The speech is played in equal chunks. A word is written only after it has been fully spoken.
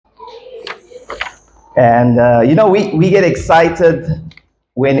And, we get excited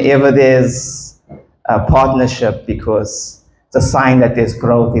whenever there's a partnership because it's a sign that there's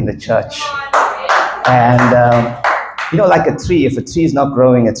growth in the church. And, like a tree, if a tree is not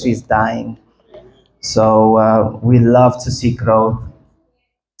growing, a tree is dying. So we love to see growth.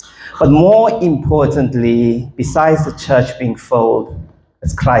 But more importantly, besides the church being filled,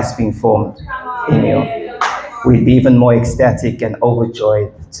 it's Christ being formed in you. We'd be even more ecstatic and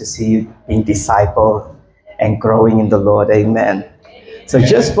overjoyed to see you being discipled and growing in the Lord. Amen. So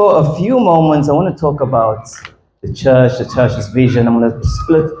just for a few moments, I want to talk about the church's vision. I'm going to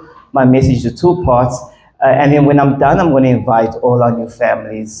split my message to two parts. And then when I'm done, I'm going to invite all our new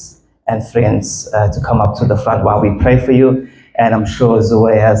families and friends to come up to the front while we pray for you. And I'm sure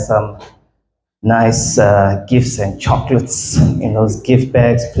Zoe has some nice gifts and chocolates in those gift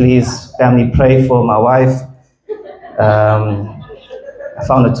bags. Please, family, pray for my wife. I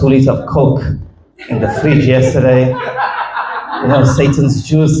found a 2 liter of Coke in the fridge yesterday. Satan's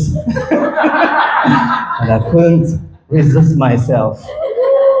juice. And I couldn't resist myself.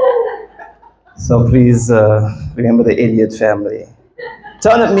 So please remember the Elliott family.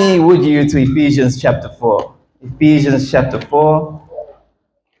 Turn with me, would you, to Ephesians chapter 4. Ephesians chapter 4.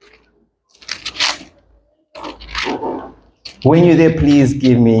 When you're there, please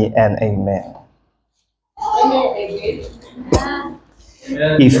give me an amen.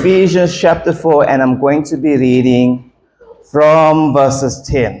 Ephesians chapter 4, and I'm going to be reading from verses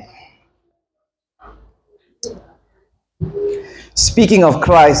 10. Speaking of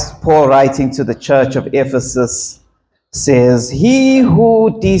Christ, Paul, writing to the church of Ephesus, says, "He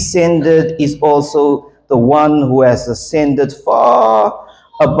who descended is also the one who has ascended far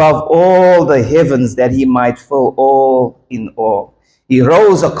above all the heavens, that he might fill all in all. He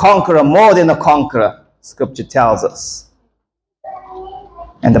rose a conqueror, more than a conqueror," Scripture tells us.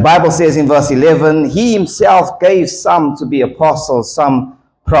 And the Bible says in verse 11, "He himself gave some to be apostles, some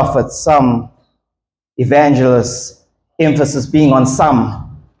prophets, some evangelists," emphasis being on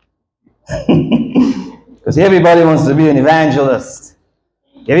some. Because everybody wants to be an evangelist.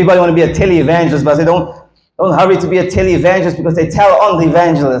 Everybody wants to be a tele-evangelist, but they don't hurry to be a tele-evangelist because they tell on the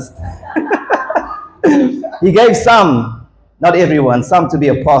evangelist. He gave some, not everyone, some to be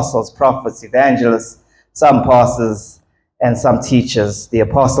apostles, prophets, evangelists, some pastors, and some teachers. The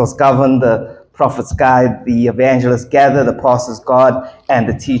apostles govern, the prophets guide, the evangelists gather, the pastors guard, and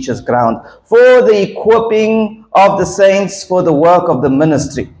the teachers ground, for the equipping of the saints for the work of the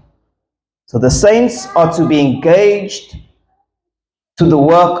ministry. So the saints are to be engaged to the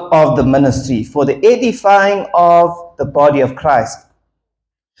work of the ministry for the edifying of the body of Christ,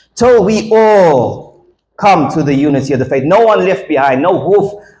 till we all come to the unity of the faith. No one left behind, no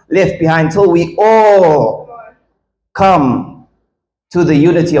hoof left behind, till we all come to the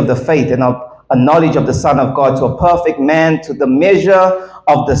unity of the faith and of a knowledge of the Son of God, to a perfect man, to the measure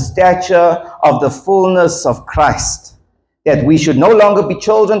of the stature of the fullness of Christ, that we should no longer be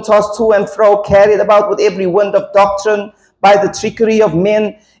children tossed to and fro, carried about with every wind of doctrine, by the trickery of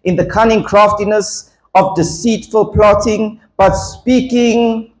men, in the cunning craftiness of deceitful plotting, but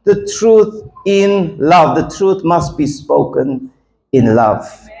speaking the truth in love. The truth must be spoken in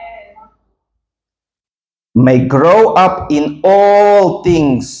love. May grow up in all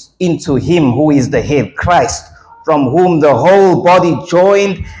things into him who is the head, Christ, from whom the whole body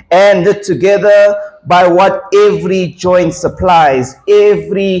joined and knit together by what every joint supplies.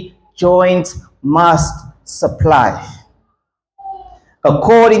 Every joint must supply,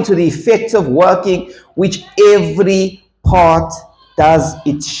 according to the effective working which every part does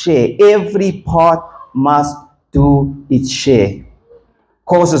its share. Every part must do its share.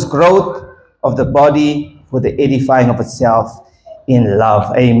 Causes growth of the body for the edifying of itself in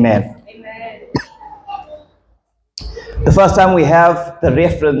love. Amen. Amen. The first time we have the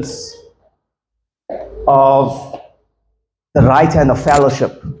reference of the right hand of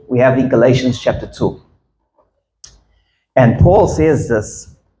fellowship, we have in Galatians chapter 2. And Paul says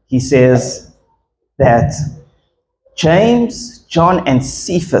this. He says that James, John, and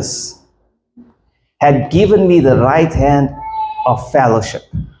Cephas had given me the right hand of fellowship,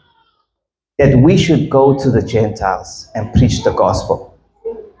 that we should go to the Gentiles and preach the gospel.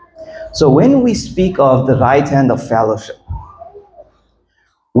 So when we speak of the right hand of fellowship,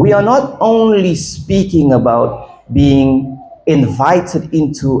 we are not only speaking about being invited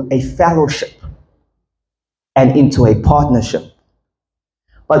into a fellowship and into a partnership,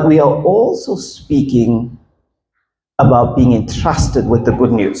 but we are also speaking about being entrusted with the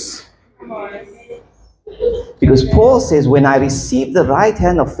good news. Because Paul says, when I received the right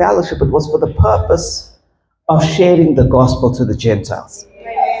hand of fellowship, it was for the purpose of sharing the gospel to the Gentiles.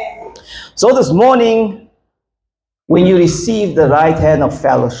 So this morning, when you receive the right hand of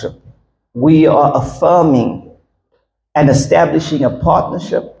fellowship, we are affirming and establishing a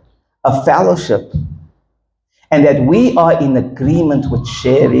partnership, a fellowship, and that we are in agreement with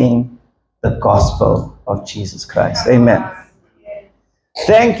sharing the gospel of Jesus Christ. Amen.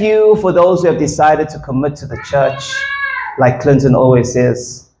 Thank you for those who have decided to commit to the church. Like Clinton always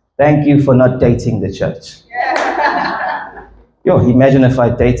says, thank you for not dating the church. Yo, imagine if I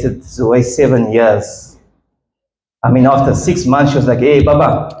dated Zoe 7 years. I mean, after 6 months, she was like, hey,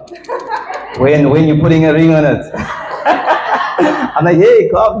 Baba, when you putting a ring on it? I'm like, hey,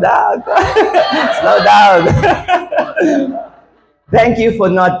 calm down. Slow down. Thank you for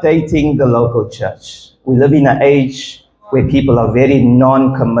not dating the local church. We live in an age where people are very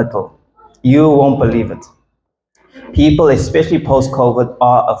non-committal. You won't believe it. People, especially post-COVID,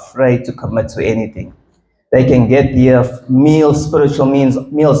 are afraid to commit to anything. They can get their spiritual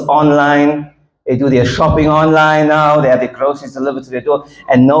meals online. They do their shopping online now. They have their groceries delivered to their door.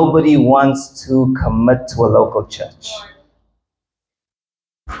 And nobody wants to commit to a local church.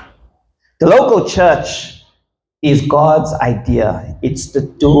 The local church is God's idea. It's the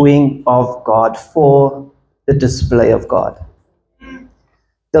doing of God for the display of God.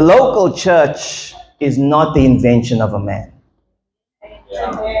 The local church is not the invention of a man.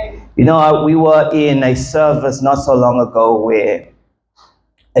 You know, we were in a service not so long ago where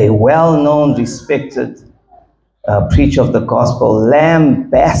a well-known, respected preacher of the gospel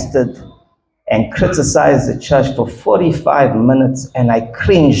lambasted and criticized the church for 45 minutes, and I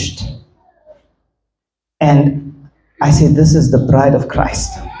cringed. And I said, this is the bride of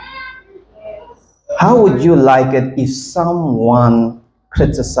Christ. How would you like it if someone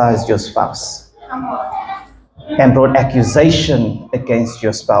criticized your spouse and brought accusation against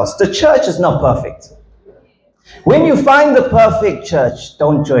your spouse? The church is not perfect. When you find the perfect church,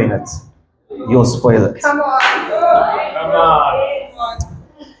 don't join it. You'll spoil it. Come on.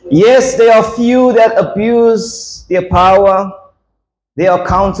 Yes, there are few that abuse their power. There are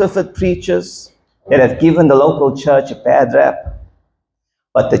counterfeit preachers that have given the local church a bad rap.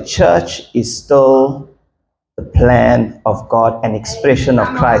 But the church is still the plan of God, an expression of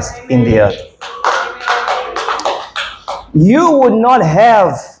Christ in the earth. You would not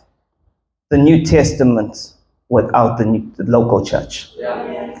have the New Testament without the local church.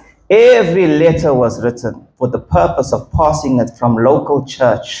 Every letter was written for the purpose of passing it from local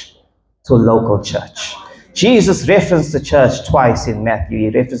church to local church. Jesus referenced the church twice in Matthew. He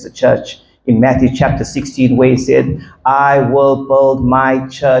referenced the church in Matthew chapter 16, where he said, I will build my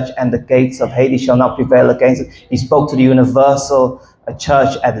church and the gates of Hades shall not prevail against it. He spoke to the universal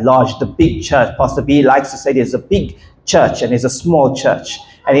church at large, the big church. Pastor B likes to say there's a big church and there's a small church.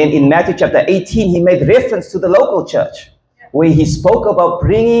 And in Matthew chapter 18, he made reference to the local church, where he spoke about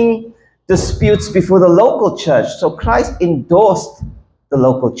bringing disputes before the local church. So Christ endorsed the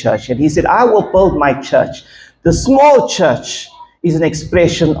local church, and he said, I will build my church. The small church is an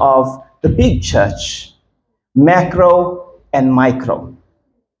expression of the big church, macro and micro.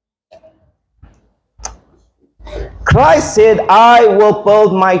 Christ said, I will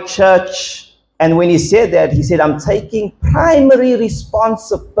build my church. And when he said that, he said, I'm taking primary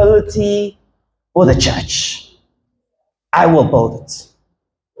responsibility for the church. I will build it.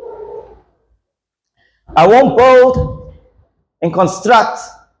 I won't build and construct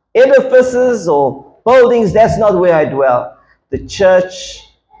edifices or buildings. That's not where I dwell. The church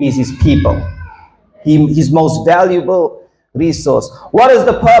is his people, his most valuable resource. What is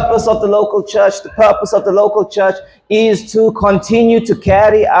the purpose of the local church? The purpose of the local church is to continue to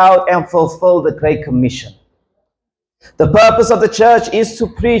carry out and fulfill the Great Commission. The purpose of the church is to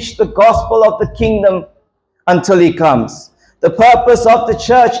preach the gospel of the kingdom until he comes. The purpose of the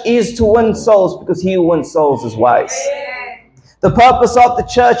church is to win souls, because he who wins souls is wise. The purpose of the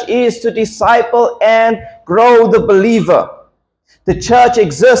church is to disciple and grow the believer. The church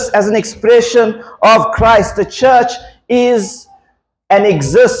exists as an expression of Christ. The church is and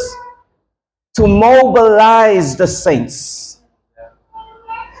exists to mobilize the saints.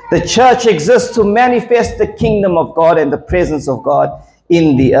 The church exists to manifest the kingdom of God and the presence of God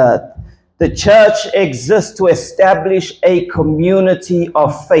in the earth. The church exists to establish a community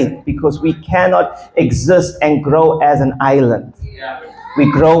of faith, because we cannot exist and grow as an island.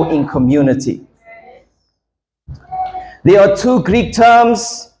 We grow in community. There are two Greek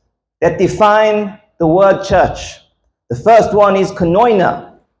terms that define the word church. The first one is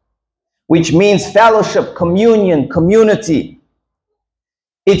koinonia, which means fellowship, communion, community.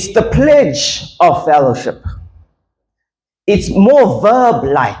 It's the pledge of fellowship. It's more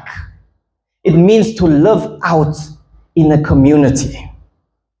verb-like. It means to live out in a community.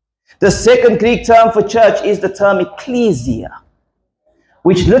 The second Greek term for church is the term ecclesia,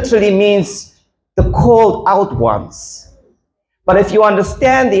 which literally means the called out ones. But if you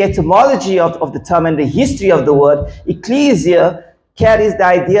understand the etymology of the term and the history of the word, ecclesia carries the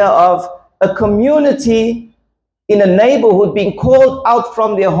idea of a community in a neighborhood being called out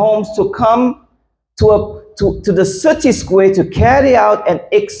from their homes to come to the city square to carry out and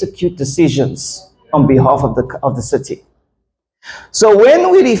execute decisions on behalf of the city. So when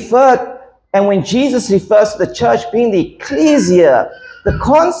we refer, and when Jesus refers to the church being the ecclesia, the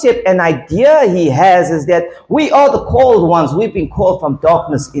concept and idea he has is that we are the called ones. We've been called from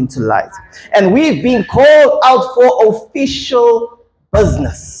darkness into light. And we've been called out for official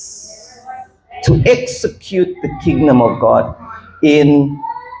business to execute the kingdom of God in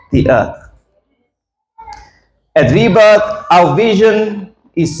the earth. At Rebirth, our vision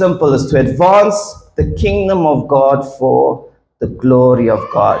is simple, is to advance the kingdom of God for the glory of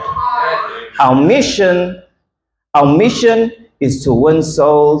God. Our mission is to win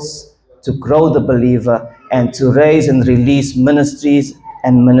souls, to grow the believer, and to raise and release ministries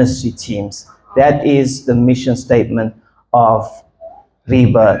and ministry teams. That is the mission statement of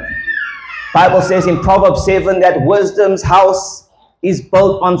Rebirth. Bible says in Proverbs 7 that wisdom's house is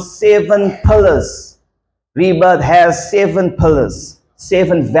built on 7 pillars. Rebirth has 7 pillars,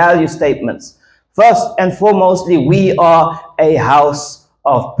 7 value statements. First and foremostly, we are a house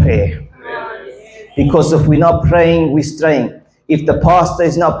of prayer. Because if we're not praying, we're straying. If the pastor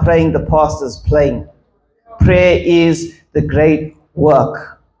is not praying, the pastor is playing. Prayer is the great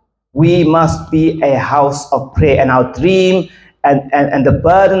work. We must be a house of prayer. And our dream and the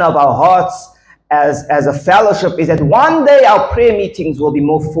burden of our hearts as a fellowship is that one day our prayer meetings will be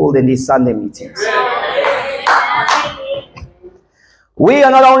more full than these Sunday meetings. We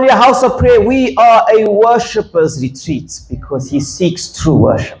are not only a house of prayer, we are a worshipper's retreat because he seeks true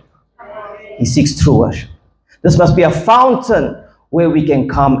worship. He seeks true worship. This must be a fountain where we can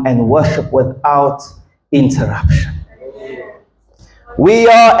come and worship without interruption. We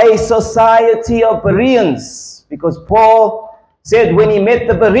are a society of Bereans because Paul said when he met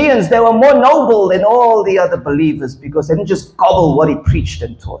the Bereans, they were more noble than all the other believers because they didn't just gobble what he preached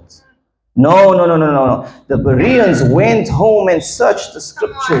and taught. No. The Bereans went home and searched the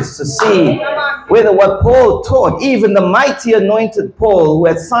scriptures to see whether what Paul taught, even the mighty anointed Paul, who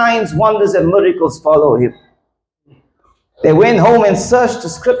had signs, wonders, and miracles follow him. They went home and searched the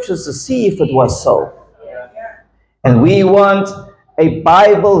scriptures to see if it was so. And we want a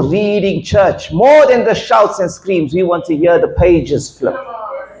Bible reading church. More than the shouts and screams, we want to hear the pages flip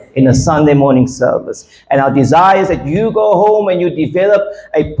in a Sunday morning service. And our desire is that you go home and you develop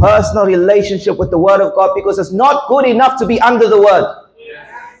a personal relationship with the Word of God, because it's not good enough to be under the Word.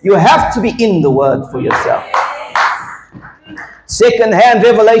 You have to be in the Word for yourself. Second-hand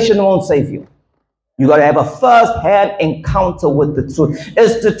revelation won't save you. You got to have a first-hand encounter with the truth.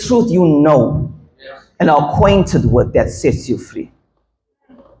 It's the truth you know and are acquainted with that sets you free.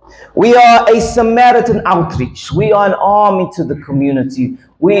 We are a Samaritan outreach. We are an arm into the community.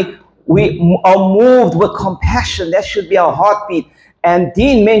 We are moved with compassion. That should be our heartbeat. And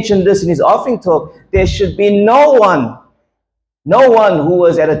Dean mentioned this in his offering talk. There should be no one who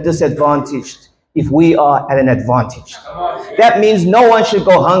is at a disadvantage if we are at an advantage. That means no one should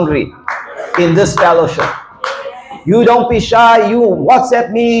go hungry in this fellowship. You don't be shy. You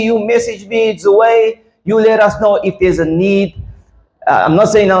WhatsApp me. You message me. It's the way. You let us know if there's a need. I'm not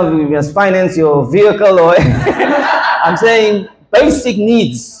saying now you must finance your vehicle or I'm saying basic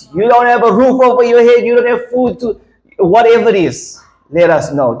needs. You don't have a roof over your head. You don't have food to, whatever it is, let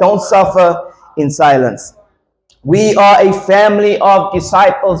us know. Don't suffer in silence. We are a family of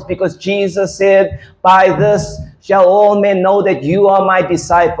disciples because Jesus said, by this shall all men know that you are my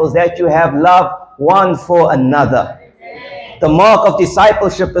disciples, that you have love one for another. The mark of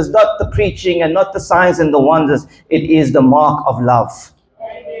discipleship is not the preaching and not the signs and the wonders. It is the mark of love.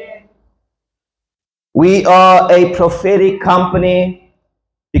 We are a prophetic company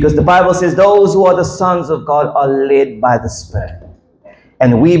because the Bible says those who are the sons of God are led by the Spirit.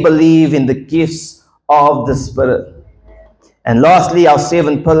 And we believe in the gifts of the Spirit. And lastly, our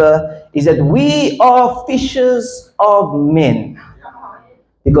 7th pillar is that we are fishers of men.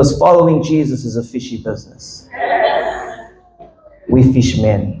 Because following Jesus is a fishy business. We fish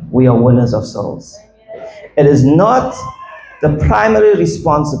men. We are winners of souls. It is not the primary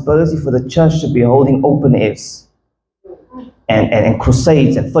responsibility for the church to be holding open airs and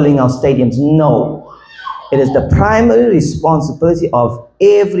crusades and filling our stadiums. No. It is the primary responsibility of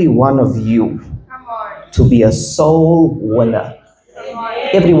every one of you to be a soul winner.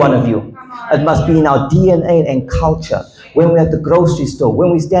 Every one of you. It must be in our DNA and culture. when we're at the grocery store,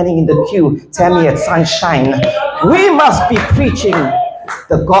 when we're standing in the queue, Tammy at Sunshine. We must be preaching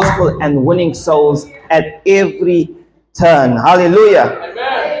the gospel and winning souls at every turn. Hallelujah.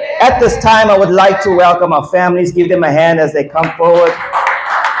 Amen. At this time, I would like to welcome our families. Give them a hand as they come forward.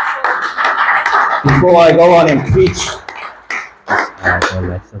 Before I go on and preach.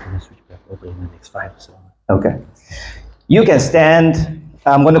 Okay. You can stand.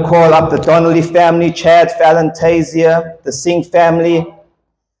 I'm going to call up the Donnelly family, Chad, Fallon, Tasia, the Singh family,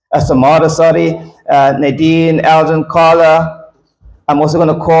 Samara, Nadine, Alden, Carla. I'm also going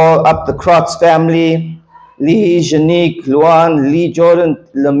to call up the Crotts family, Lee, Janique, Luan, Lee, Jordan,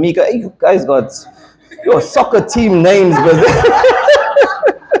 Lamika. Hey, you guys got your soccer team names, brother.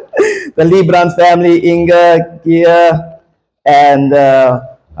 The Lee Brown family, Inga, Gia, and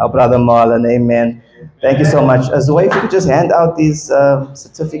our brother Marlon. Amen. Thank you so much. As well, if you could just hand out these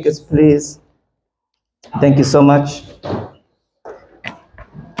certificates, please. Thank you so much.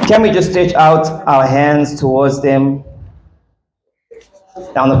 Can we just stretch out our hands towards them?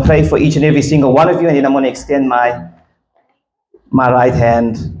 I'm going to pray for each and every single one of you, and then I'm going to extend my right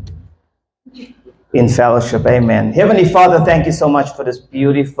hand in fellowship. Amen. Heavenly Father, thank you so much for this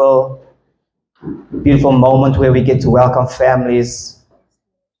beautiful moment where we get to welcome families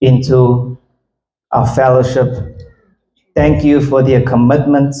into our fellowship. Thank you for their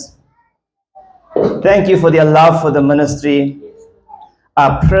commitment. Thank you for their love for the ministry.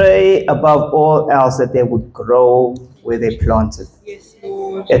 I pray above all else that they would grow where they planted. Yes,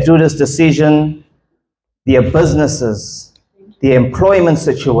 Lord. And through this decision, their businesses, their employment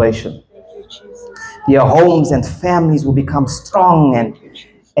situation, their homes and families will become strong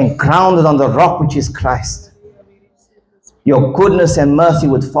and grounded on the rock which is Christ. Your goodness and mercy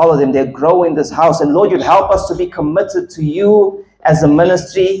would follow them. They grow in this house. And Lord, you'd help us to be committed to you as a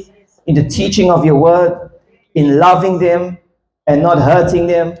ministry, in the teaching of your word, in loving them and not hurting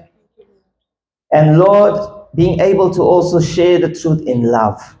them. And Lord, being able to also share the truth in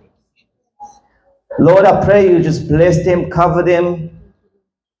love. Lord, I pray you just bless them, cover them,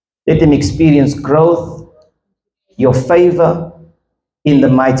 let them experience growth, your favor, in the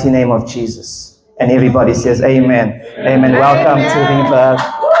mighty name of Jesus. And everybody says amen. Amen. Welcome to Rebirth.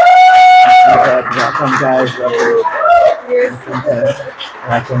 Welcome, guys.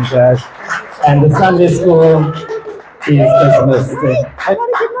 Welcome, guys. And the Sunday school is dismissed.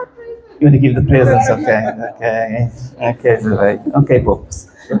 You want to give the presents? Okay, folks.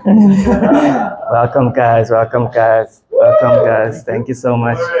 Welcome, guys. Thank you so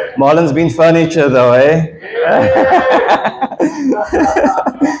much. Marlon's been furniture, though, eh?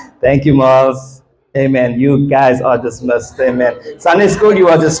 Thank you, Marls. Amen. You guys are dismissed. Amen. Sunday school, you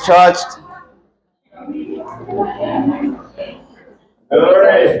are discharged.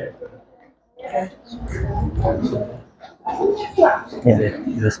 Yeah.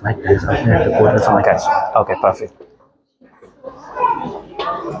 This mic is up there. The board is on my guys. Okay, perfect.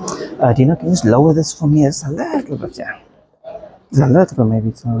 Dina, can you just lower this for me? It's a little bit, yeah. It's a little bit,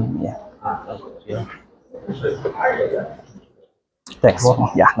 maybe. Yeah. Thanks.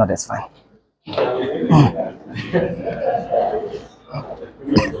 Yeah, no, that's fine.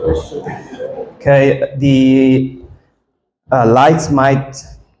 Okay, the lights might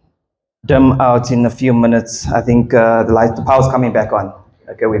dim out in a few minutes. I think the power's coming back on.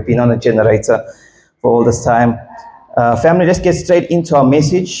 Okay, we've been on a generator for all this time. Family, let's get straight into our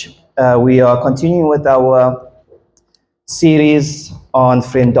message. We are continuing with our series on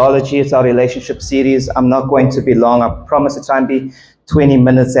Friend-ology. It's our relationship series. I'm not going to be long. I promise to try and be 20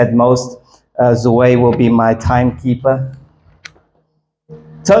 minutes at most. Zoe will be my timekeeper.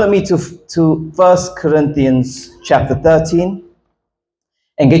 Turn me to 1 Corinthians chapter 13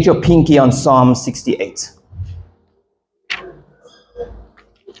 and get your pinky on Psalm 68.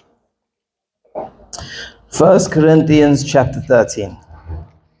 1 Corinthians chapter 13.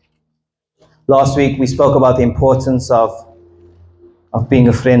 Last week we spoke about the importance of being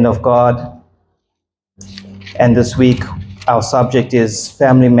a friend of God. And this week our subject is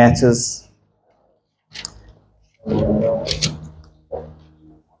family matters. 1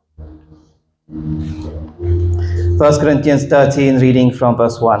 Corinthians 13, reading from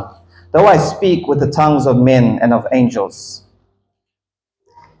verse 1. Though I speak with the tongues of men and of angels,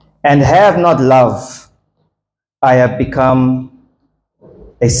 and have not love, I have become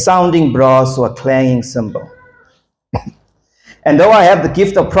a sounding brass or a clanging cymbal. And though I have the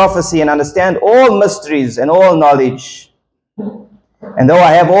gift of prophecy and understand all mysteries and all knowledge, and though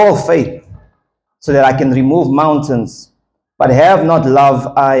I have all faith, so that I can remove mountains, but have not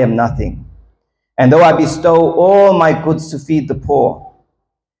love, I am nothing. And though I bestow all my goods to feed the poor,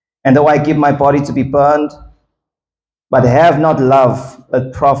 and though I give my body to be burned, but have not love,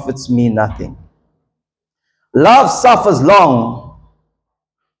 it profits me nothing. Love suffers long.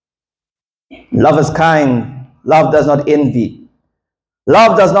 Love is kind. Love does not envy.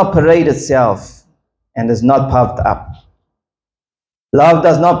 Love does not parade itself and is not puffed up. Love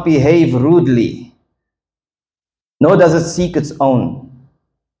does not behave rudely, nor does it seek its own.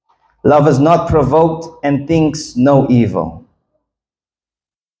 Love is not provoked and thinks no evil.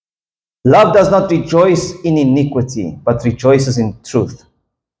 Love does not rejoice in iniquity, but rejoices in truth.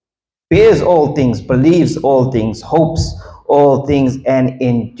 Bears all things, believes all things, hopes all things, and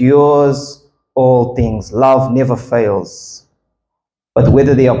endures all things. Love never fails. But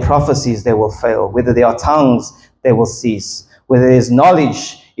whether there are prophecies, they will fail. Whether there are tongues, they will cease. Whether there is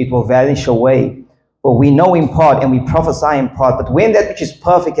knowledge, it will vanish away. For we know in part and we prophesy in part. But when that which is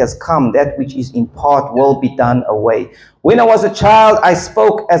perfect has come, that which is in part will be done away. When I was a child, I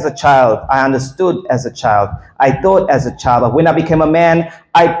spoke as a child. I understood as a child. I thought as a child. But when I became a man,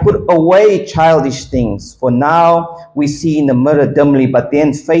 I put away childish things. For now we see in the mirror dimly, but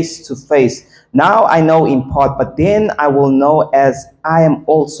then face to face. Now I know in part, but then I will know as I am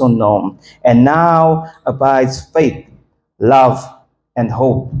also known. And now abides faith, love, and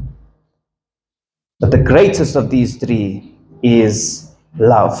hope. But the greatest of these three is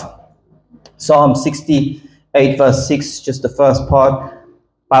love. Psalm 68 verse 6, just the first part,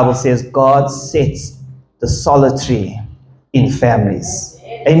 Bible says, God sets the solitary in families.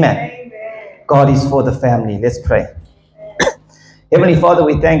 Amen. God is for the family. Let's pray. Heavenly Father,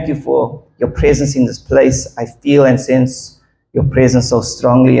 we thank you for your presence in this place. I feel and sense your presence so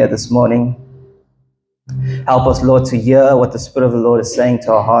strongly here this morning. Help us, Lord, to hear what the Spirit of the Lord is saying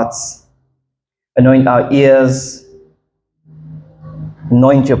to our hearts. Anoint our ears.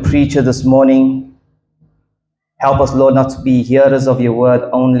 Anoint your preacher this morning. Help us, Lord, not to be hearers of your word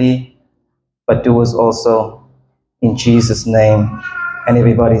only, but doers also. In Jesus' name. And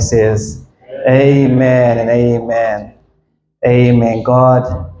everybody says, amen and amen. Amen.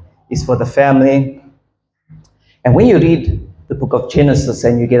 God is for the family. And when you read the book of Genesis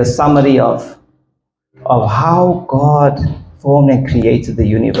and you get a summary of how God formed and created the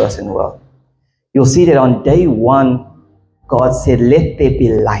universe and world, you'll see that on day one, God said, let there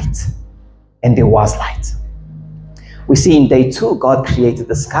be light. And there was light. We see in day two, God created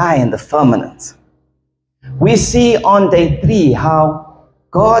the sky and the firmament. We see on day three how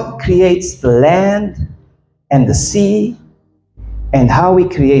God creates the land and the sea, and how he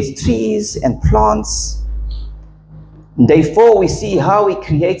creates trees and plants. In day four, we see how he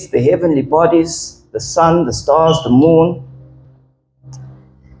creates the heavenly bodies, the sun, the stars, the moon.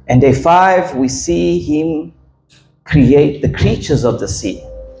 And day five, we see him create the creatures of the sea,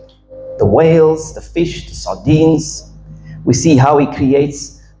 the whales, the fish, the sardines. We see how he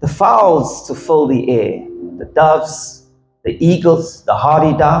creates the fowls to fill the air, the doves, the eagles, the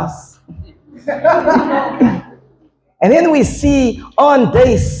hardy doves. And then we see on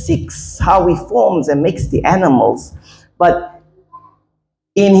day 6 how he forms and makes the animals. But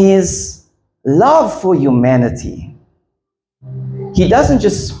in his love for humanity, he doesn't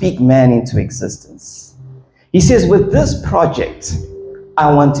just speak man into existence. He says, with this project,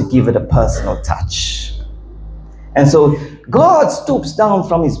 I want to give it a personal touch. And so God stoops down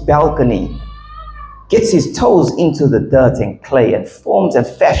from his balcony, gets his toes into the dirt and clay, and forms and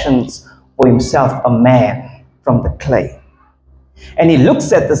fashions for himself a man from the clay. And he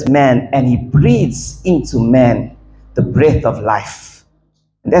looks at this man and he breathes into man the breath of life.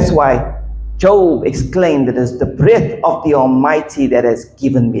 And that's why Job exclaimed, it is the breath of the Almighty that has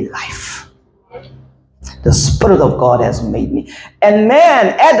given me life. The Spirit of God has made me. And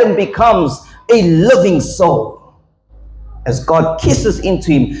man, Adam, becomes a living soul as God kisses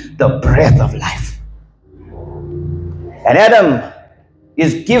into him the breath of life. And Adam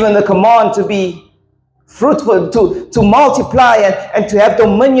is given the command to be fruitful, to multiply and to have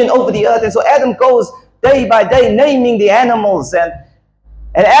dominion over the earth. And so Adam goes day by day naming the animals. And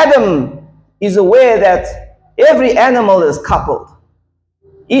Adam is aware that every animal is coupled.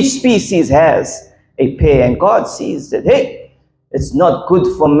 Each species has a pair. And God sees that, hey, it's not good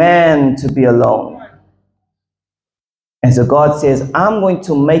for man to be alone. And so God says, I'm going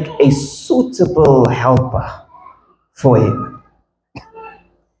to make a suitable helper for him.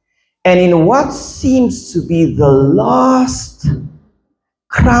 And in what seems to be the last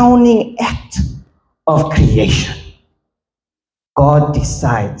crowning act of creation, God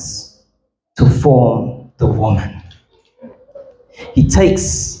decides to form the woman. He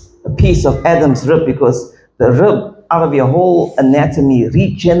takes a piece of Adam's rib, because the rib out of your whole anatomy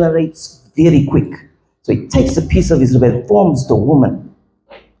regenerates very quick. So he takes a piece of his rib and forms the woman.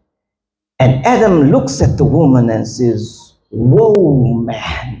 And Adam looks at the woman and says, whoa,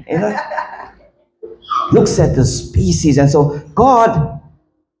 man. You know? Looks at the species. And so God,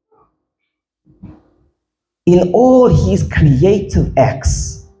 in all his creative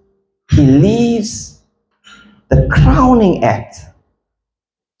acts, he leaves the crowning act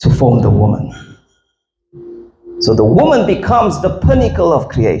to form the woman. So the woman becomes the pinnacle of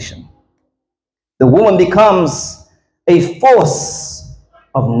creation. The woman becomes a force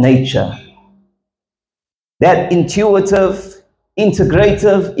of nature. That intuitive,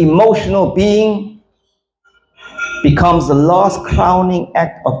 integrative, emotional being becomes the last crowning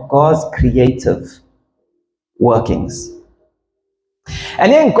act of God's creative workings.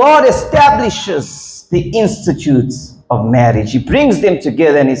 And then God establishes the institute of marriage. He brings them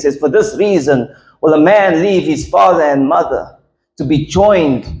together and he says, for this reason will a man leave his father and mother to be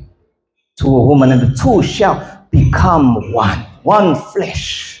joined to a woman, and the two shall become one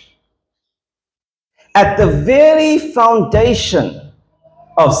flesh. At the very foundation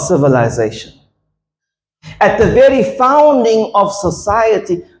of civilization, at the very founding of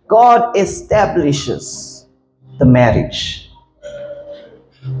society, God establishes the marriage.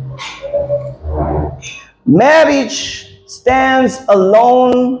 Marriage stands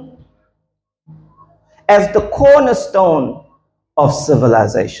alone as the cornerstone of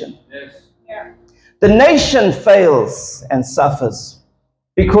civilization. Yes. Yeah. The nation fails and suffers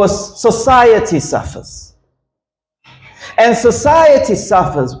because society suffers. And society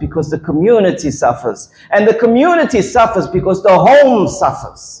suffers because the community suffers. And the community suffers because the home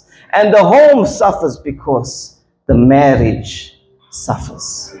suffers. And the home suffers because the marriage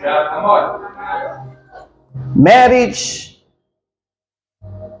suffers. Yeah, come on. Marriage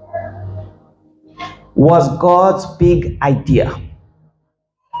was God's big idea.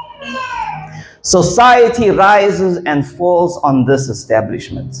 Society rises and falls on this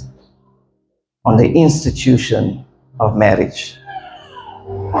establishment, on the institution of marriage.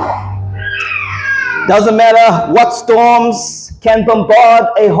 Doesn't matter what storms can bombard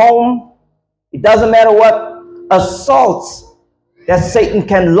a home. It doesn't matter what assaults that Satan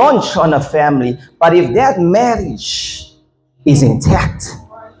can launch on a family. But if that marriage is intact,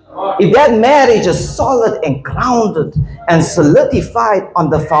 if that marriage is solid and grounded and solidified on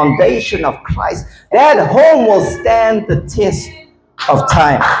the foundation of Christ, that home will stand the test of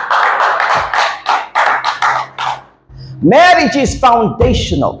time. Marriage is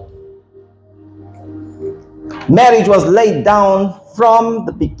foundational. Marriage was laid down from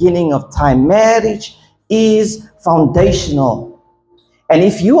the beginning of time. Marriage is foundational. And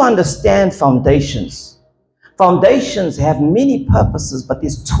if you understand foundations, foundations have many purposes, but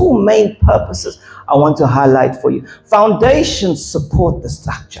there's two main purposes I want to highlight for you. Foundations support the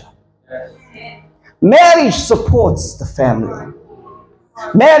structure. Marriage supports the family.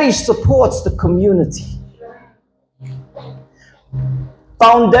 Marriage supports the community.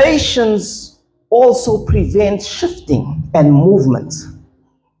 Foundations also prevent shifting and movement.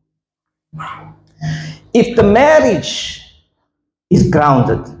 If the marriage is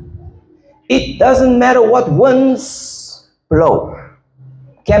grounded, it doesn't matter what winds blow.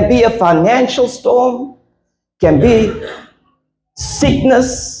 Can be a financial storm, can be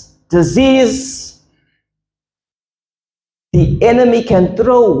sickness, disease. The enemy can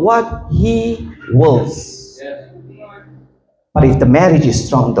throw what he wills. But if the marriage is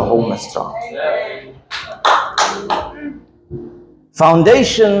strong, the home is strong.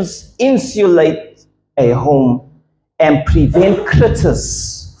 Foundations insulate a home and prevent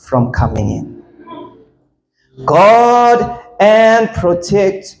critters from coming in. Guard and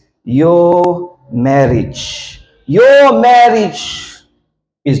protect your marriage. Your marriage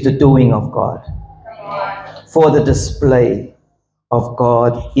is the doing of God for the display of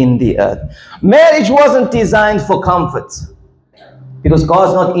God in the earth. Marriage wasn't designed for comfort, because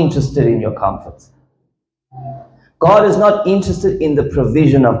God's not interested in your comfort. God is not interested in the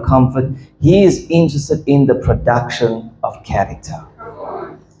provision of comfort. He is interested in the production of character.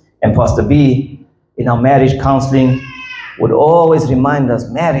 And Pastor B, in our marriage counseling, would always remind us,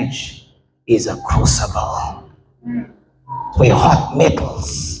 marriage is a crucible where hot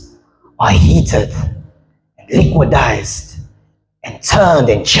metals are heated and liquidized and turned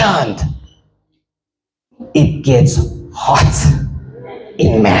and churned. It gets hot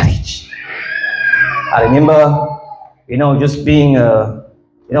in marriage. I remember, just being a,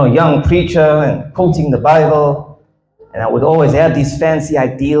 young preacher and quoting the Bible, and I would always have these fancy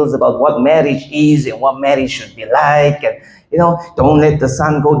ideals about what marriage is and what marriage should be like, and don't let the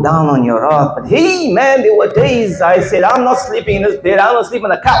sun go down on your wrath. But hey, man, there were days I said, I'm not sleeping in this bed, I'm not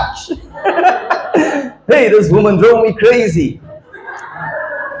sleeping on the couch. Hey, this woman drove me crazy.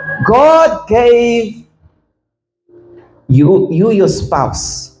 God gave you your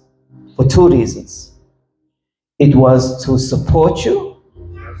spouse for two reasons. It was to support you,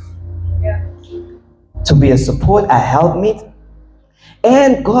 to be a support, a helpmeet,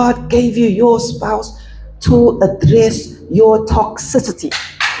 and God gave you your spouse to address your toxicity.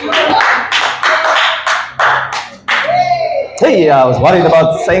 Hey, I was worried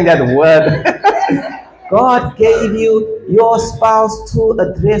about saying that word. God gave you your spouse to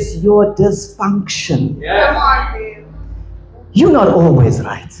address your dysfunction. You're not always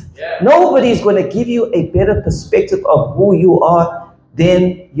right. Nobody's going to give you a better perspective of who you are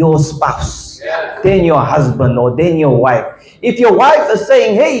than your spouse, than your husband, or than your wife. If your wife is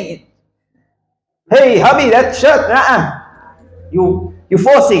saying, hey, hubby, that shirt, you're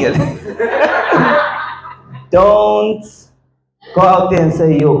forcing it. Don't go out there and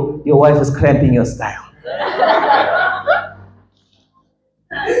say your wife is cramping your style.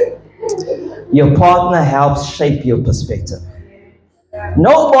 Your partner helps shape your perspective.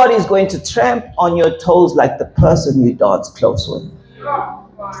 Nobody's going to tramp on your toes like the person you dance close with.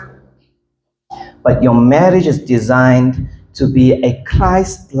 But your marriage is designed to be a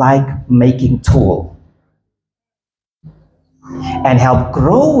Christ-like making tool and help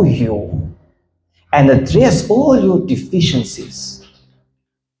grow you and address all your deficiencies.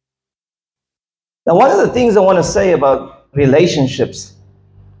 Now, one of the things I want to say about relationships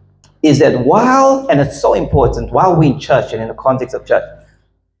is that and it's so important, while we're in church and in the context of church,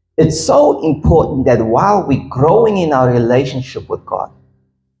 it's so important that while we're growing in our relationship with God,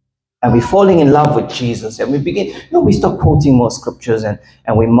 and we're falling in love with Jesus, and we start quoting more scriptures, and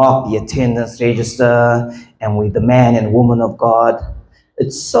we mark the attendance register, and we're the man and woman of God.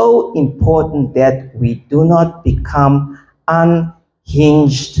 It's so important that we do not become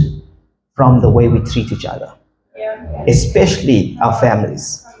unhinged from the way we treat each other, especially our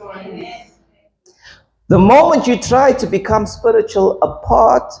families. The moment you try to become spiritual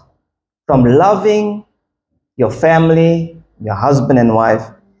apart from loving your family, your husband and wife,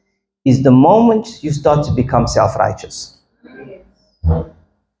 is the moment you start to become self-righteous.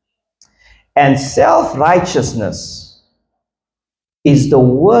 And self-righteousness is the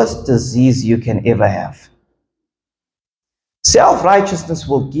worst disease you can ever have. Self-righteousness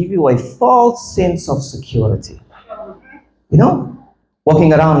will give you a false sense of security.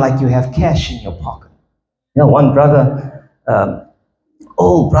 Walking around like you have cash in your pocket. One brother,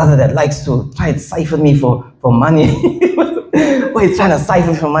 old brother that likes to try and siphon me for money. Well, he's trying to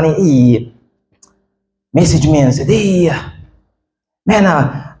siphon for money. He messaged me and said, hey, man,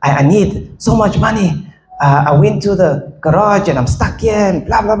 I need so much money. I went to the garage and I'm stuck here and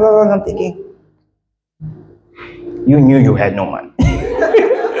blah, blah, blah, blah. And I'm thinking, you knew you had no money.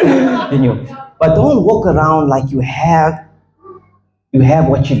 You knew. But don't walk around like you have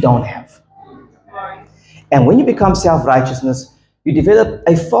what you don't have. And when you become self-righteousness, you develop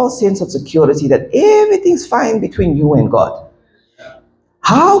a false sense of security that everything's fine between you and God.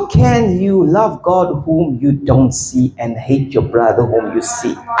 How can you love God whom you don't see and hate your brother whom you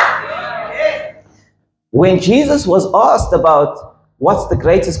see? When Jesus was asked about what's the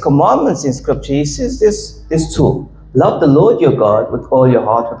greatest commandments in Scripture, he says there's two. Love the Lord your God with all your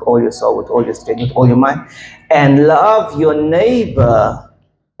heart, with all your soul, with all your strength, with all your mind, and love your neighbor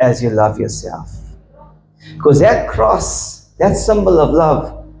as you love yourself. Because that cross, that symbol of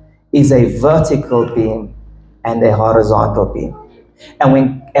love, is a vertical beam and a horizontal beam. And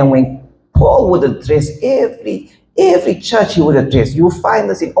when Paul would address every church he would address, you'll find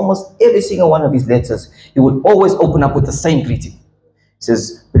this in almost every single one of his letters. He would always open up with the same greeting. He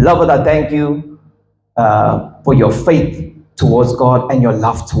says, beloved, I thank you for your faith towards God and your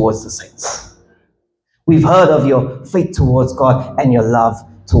love towards the saints. We've heard of your faith towards God and your love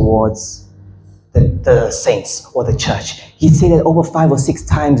towards the saints or the church. He said it over 5 or 6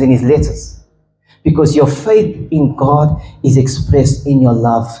 times in his letters. Because your faith in God is expressed in your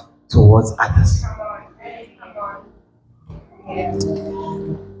love towards others.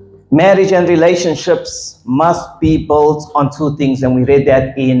 Marriage and relationships must be built on 2 things, and we read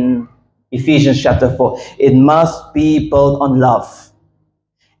that in Ephesians chapter 4. It must be built on love,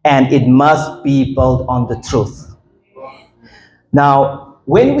 and it must be built on the truth. Now,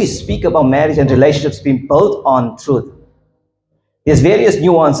 when we speak about marriage and relationships being built on truth, there's various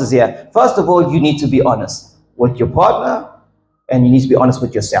nuances here. First of all, you need to be honest with your partner, and you need to be honest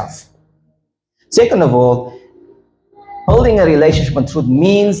with yourself. Second of all, building a relationship on truth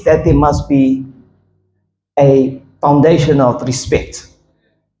means that there must be a foundation of respect.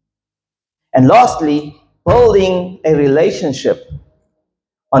 And lastly, building a relationship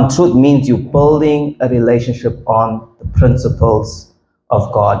on truth means you're building a relationship on the principles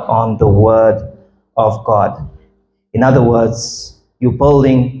of God, on the Word of God. In other words, you're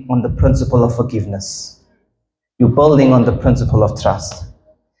building on the principle of forgiveness. You're building on the principle of trust.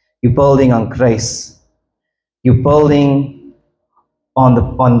 You're building on grace. You're building on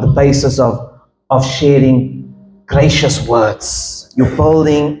the basis of sharing gracious words. You're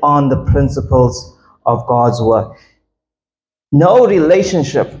building on the principles of God's word. No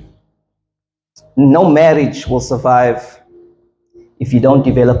relationship, no marriage will survive if you don't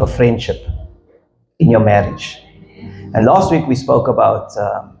develop a friendship in your marriage. And last week we spoke about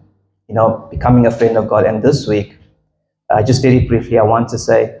becoming a friend of God. And this week, just very briefly, I want to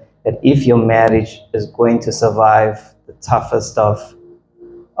say that if your marriage is going to survive the toughest of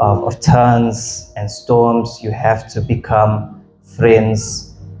turns and storms, you have to become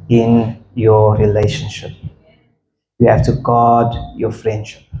friends in your relationship. You have to guard your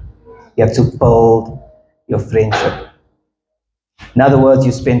friendship. You have to build your friendship. In other words,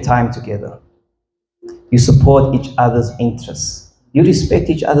 you spend time together. You support each other's interests. You respect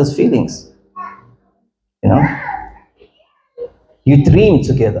each other's feelings. You dream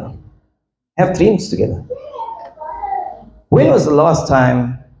together. Have dreams together. When was the last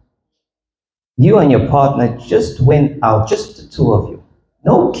time you and your partner just went out, just the two of you?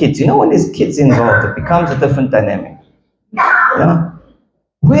 No kids. When there's kids involved, it becomes a different dynamic.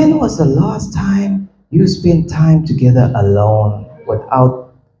 When was the last time you spent time together alone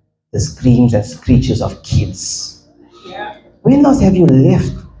without the screams and screeches of kids? When last have you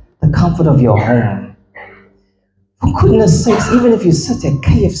left the comfort of your home? For goodness sakes, even if you sit at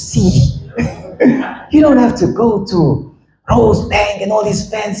KFC, you don't have to go to Rose Bank and all these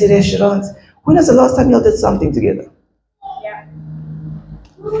fancy restaurants. When was the last time you all did something together?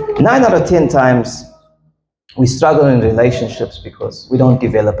 9 out of 10 times, we struggle in relationships because we don't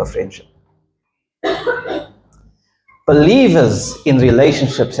develop a friendship. Believers in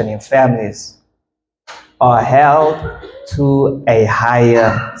relationships and in families are held to a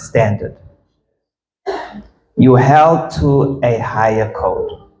higher standard. You're held to a higher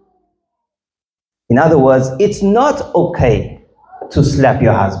code. In other words, it's not okay to slap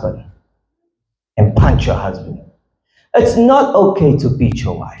your husband and punch your husband. It's not okay to beat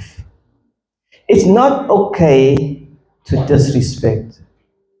your wife. It's not okay to disrespect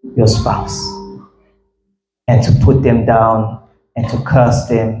your spouse and to put them down and to curse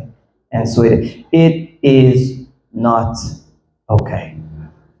them and so it is not okay.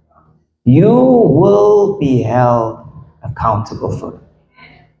 You will be held accountable for it.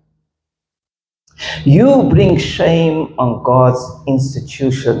 You bring shame on God's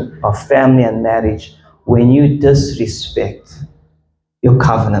institution of family and marriage when you disrespect your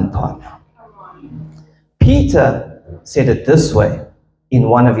covenant partner. Peter said it this way in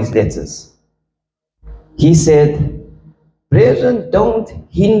one of his letters. He said, "Brethren, don't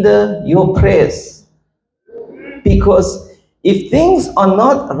hinder your prayers, because if things are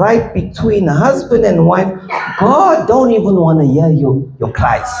not right between husband and wife, God don't even want to hear your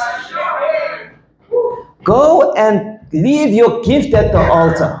cries. Go and leave your gift at the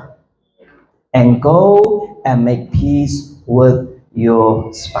altar and go and make peace with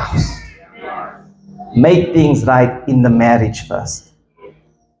your spouse. Make things right in the marriage first,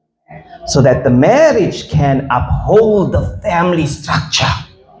 so that the marriage can uphold the family structure.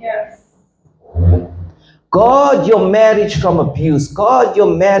 Yes. Guard your marriage from abuse. Guard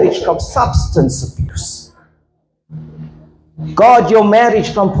your marriage from substance abuse. Guard your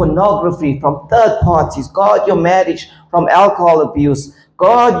marriage from pornography, from third parties. Guard your marriage from alcohol abuse.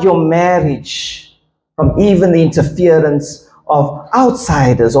 Guard your marriage from even the interference of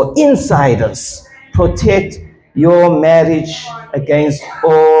outsiders or insiders. Protect your marriage against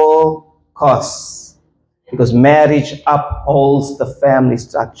all costs, because marriage upholds the family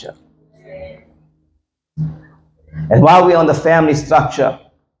structure. And while we're on the family structure,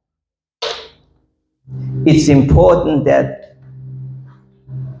 it's important that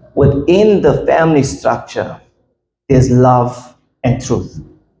within the family structure, there's love and truth.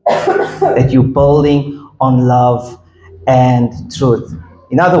 That you're building on love and truth.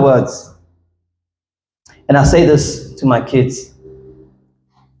 In other words, and I say this to my kids,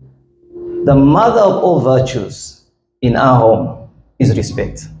 the mother of all virtues in our home is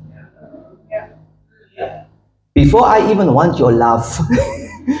respect. Before I even want your love,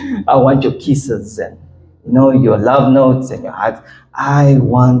 I want your kisses and your love notes and your heart. I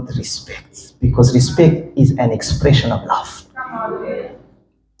want respect, because respect is an expression of love.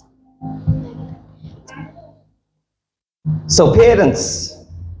 So parents,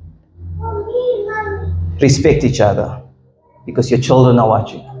 respect each other, because your children are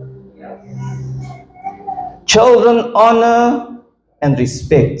watching. Children, honor and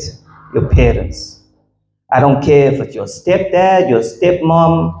respect your parents. I don't care if it's your stepdad, your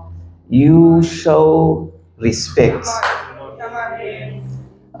stepmom, you show respect.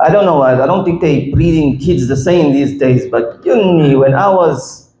 I don't know, I don't think they breeding kids the same these days, but when I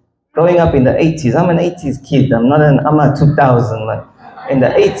was growing up in the 80s, I'm an 80s kid, I'm a 2000. Like, in the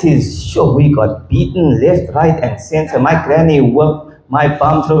 80s, sure, we got beaten left, right, and center. My granny worked my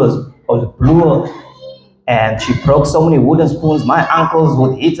bum till it was blue, and she broke so many wooden spoons. My uncles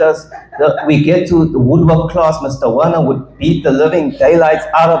would hit us. We get to the woodwork class, Mr. Warner would beat the living daylights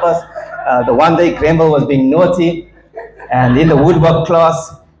out of us. The one day Grandma was being naughty, and in the woodwork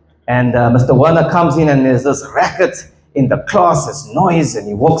class, and Mr. Warner comes in and there's this racket in the class, there's noise, and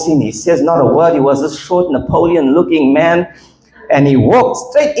he walks in, he says not a word. He was this short Napoleon-looking man, and he walked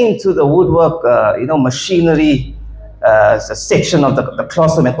straight into the woodwork, machinery section of the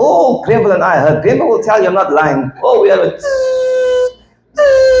classroom, and oh, Grandma and I heard. Grandma will tell you I'm not lying. Oh, we are a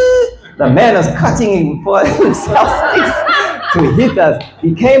the man is cutting for himself sticks to hit us.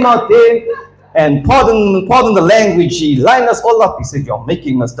 He came out there, and pardon the language, he lined us all up. He said, "You're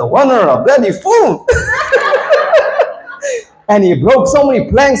making Mr. Warner a bloody fool." And he broke so many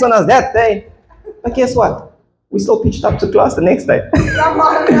planks on us that day. But guess what? We still pitched up to class the next day.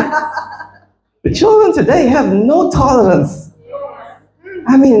 The children today have no tolerance.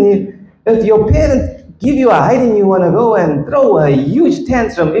 I mean, if your parents give you a height and you want to go and throw a huge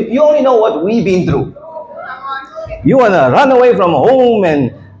tantrum, if you only know what we've been through, you want to run away from home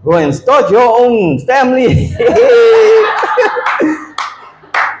and go and start your own family.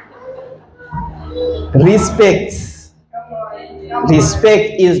 Respect.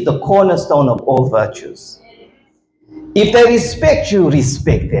 Respect is the cornerstone of all virtues. If they respect you,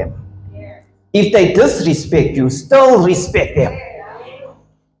 respect them. If they disrespect you, still respect them.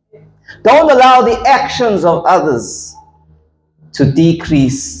 Don't allow the actions of others to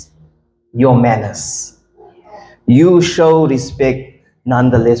decrease your manners. You show respect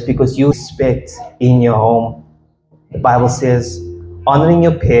nonetheless because you respect in your home. The Bible says, honoring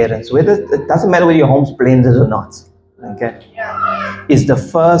your parents, it doesn't matter whether your home's blended or not, okay, is the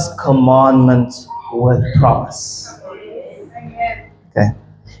first commandment with promise. Okay?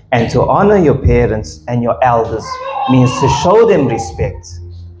 And to honor your parents and your elders means to show them respect,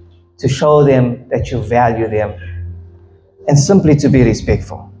 to show them that you value them, and simply to be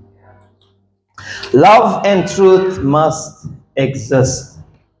respectful. Love and truth must exist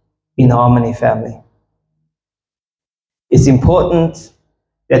in harmony, family. It's important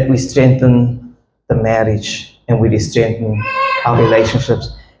that we strengthen the marriage and we strengthen our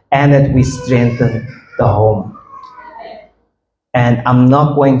relationships and that we strengthen the home. And I'm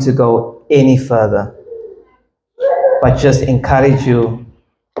not going to go any further, but just encourage you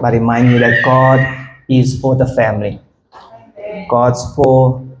by reminding you that God is for the family. God's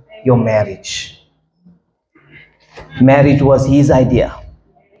for your marriage. Marriage was his idea,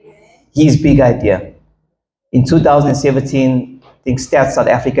 his big idea. In 2017, I think South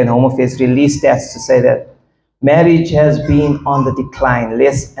African Home Affairs released stats to say that marriage has been on the decline.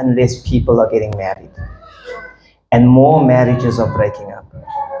 Less and less people are getting married, and more marriages are breaking up.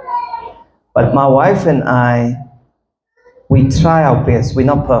 But my wife and I, we try our best. We're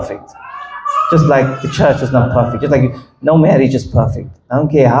not perfect. Just like the church is not perfect. Just like no marriage is perfect. I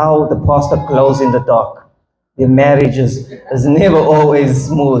don't care how the pastor glows in the dark. The marriage is never always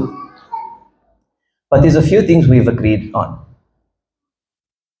smooth. But there's a few things we've agreed on.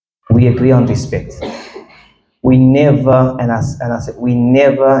 We agree on respect. We never, and I said, we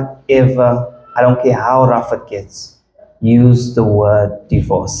never, ever, I don't care how rough it gets, use the word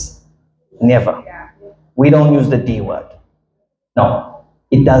divorce. Never. We don't use the D word. No,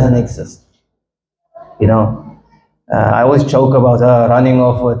 it doesn't exist. You know, I always joke about running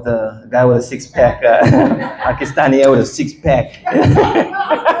off with a guy with a six-pack, Pakistani with a six-pack.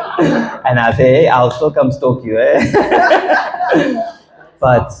 And I say, hey, I'll still come stalk you.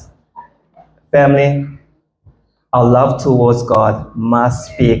 But family, our love towards God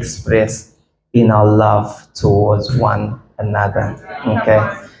must be expressed in our love towards one another.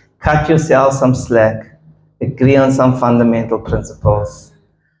 Okay? Cut yourself some slack. Agree on some fundamental principles.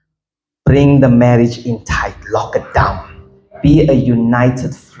 Bring the marriage in tight. Lock it down. Be a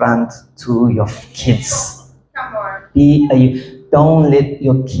united front to your kids. Don't let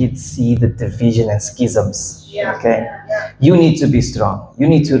your kids see the division and schisms. Okay? You need to be strong. You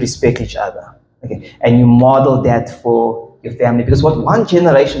need to respect each other. Okay? And you model that for your family. Because what one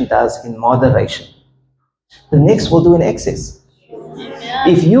generation does in moderation, the next will do in excess.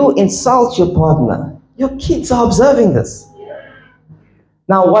 If you insult your partner, your kids are observing this.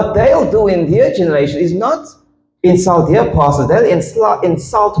 Now, what they'll do in their generation is not insult their pastors, they'll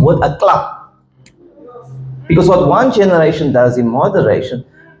insult with a club. Because what one generation does in moderation,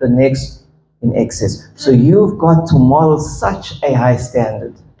 the next in excess. So you've got to model such a high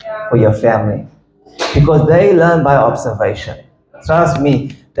standard for your family. Because they learn by observation. Trust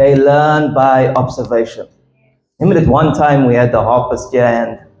me, they learn by observation. Remember that one time we had the harpist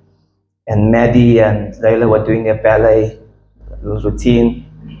here and Maddie and Layla were doing their ballet routine.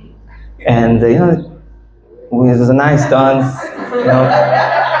 And, it was a nice dance,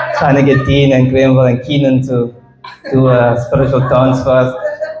 trying to get Dean and Grenville and Keenan to do a spiritual dance for us.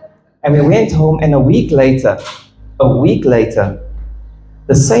 And we went home, and a week later,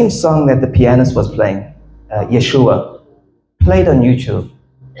 the same song that the pianist was playing, Yeshua, played on YouTube.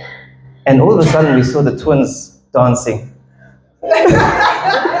 And all of a sudden we saw the twins dancing.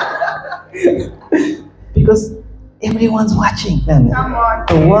 Because everyone's watching, family.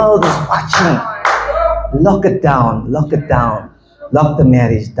 The world is watching. Lock it down. Lock the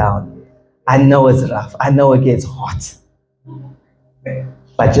marriage down. I know it's rough. I know it gets hot.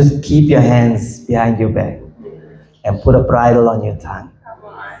 But just keep your hands behind your back and put a bridle on your tongue.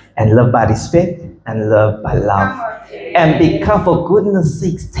 And live by respect and live by love. And because for goodness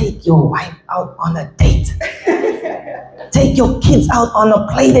sakes, take your wife out on a date. Take your kids out on a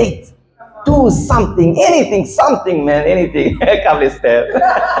play date. Do something, anything, something, man, anything. Come, let's stand.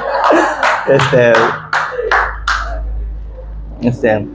 Let's stand.